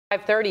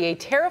5:30, a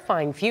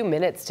terrifying few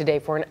minutes today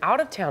for an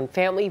out-of-town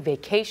family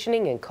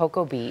vacationing in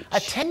Cocoa Beach.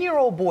 A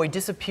 10-year-old boy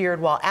disappeared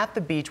while at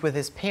the beach with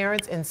his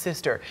parents and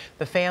sister.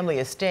 The family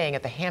is staying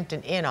at the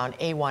Hampton Inn on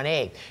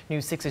A1A.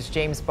 News 6's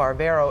James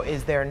Barbero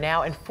is there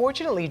now. And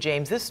fortunately,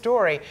 James, this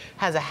story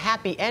has a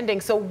happy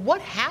ending. So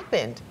what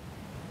happened?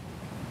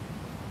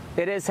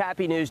 It is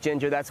happy news,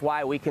 Ginger. That's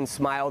why we can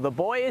smile. The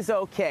boy is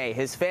okay.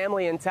 His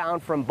family in town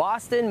from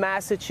Boston,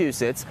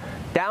 Massachusetts,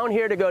 down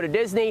here to go to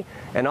Disney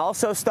and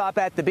also stop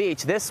at the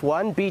beach. This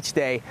one beach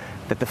day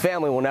that the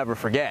family will never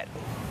forget.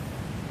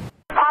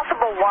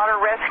 Possible water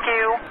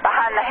rescue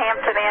behind the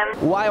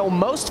Hampton Inn. While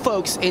most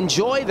folks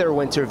enjoy their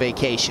winter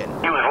vacation,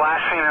 He was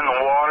last seen in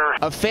the water.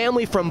 a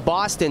family from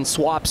Boston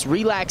swaps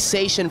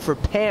relaxation for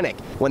panic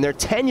when their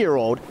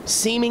 10-year-old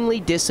seemingly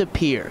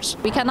disappears.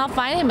 We cannot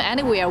find him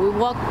anywhere. We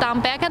walked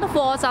down back and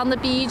forth on the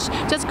beach,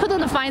 just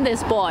couldn't find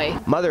this boy.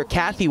 Mother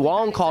Kathy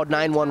Wong called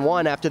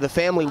 911 after the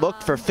family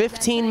looked for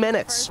 15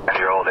 minutes.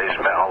 10-year-old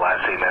Ismail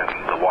last seen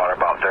in the water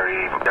about 30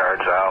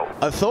 yards out.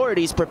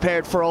 Authorities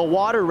prepared for a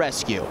water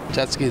rescue.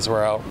 Jet skis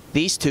were out.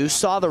 These two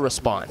saw the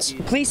response.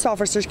 Police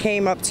officers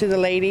came up to the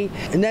lady,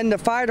 and then the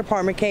fire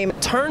department came.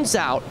 Turns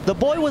out the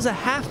boy was a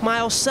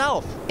half-mile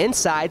south,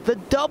 inside the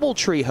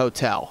Doubletree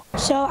Hotel.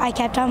 So I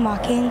kept on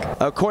walking.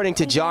 According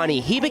to Johnny,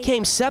 he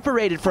became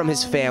separated from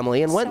his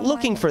family and went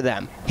looking for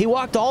them. He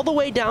walked all the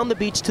way down the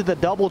beach to the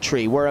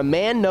Doubletree, where a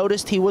man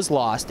noticed he was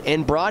lost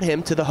and brought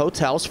him to the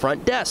hotel's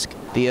front desk.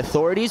 The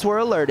authorities were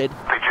alerted.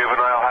 The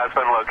juvenile has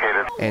been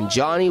located. And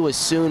Johnny was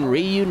soon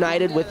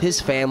reunited with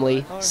his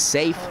family,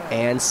 safe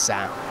and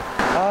sound.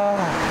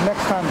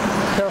 Next time,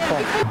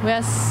 careful. We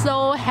are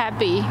so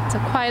happy. It's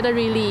quite a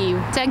relief.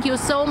 Thank you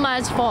so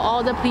much for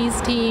all the police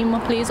team,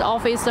 police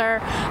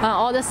officer,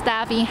 all the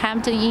staff in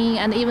Hampton Inn,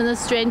 and even the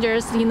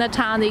strangers in the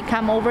town. They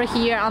come over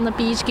here on the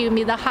beach, give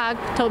me the hug,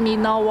 told me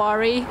no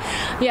worry.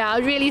 Yeah,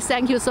 really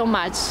thank you so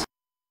much.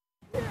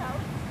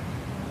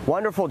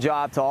 Wonderful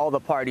job to all the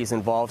parties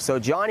involved. So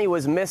Johnny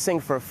was missing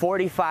for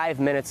 45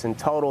 minutes in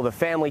total. The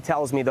family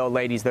tells me, though,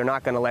 ladies, they're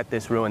not going to let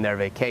this ruin their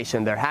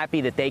vacation. They're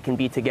happy that they can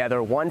be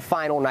together one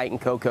final night in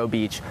Cocoa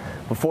Beach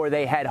before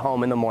they head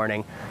home in the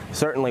morning.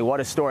 Certainly, what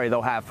a story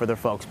they'll have for their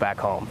folks back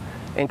home.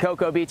 In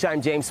Cocoa Beach,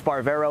 I'm James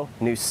Sparvero,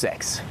 News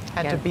 6.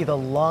 Had to be the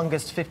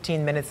longest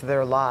 15 minutes of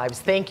their lives.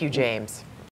 Thank you, James.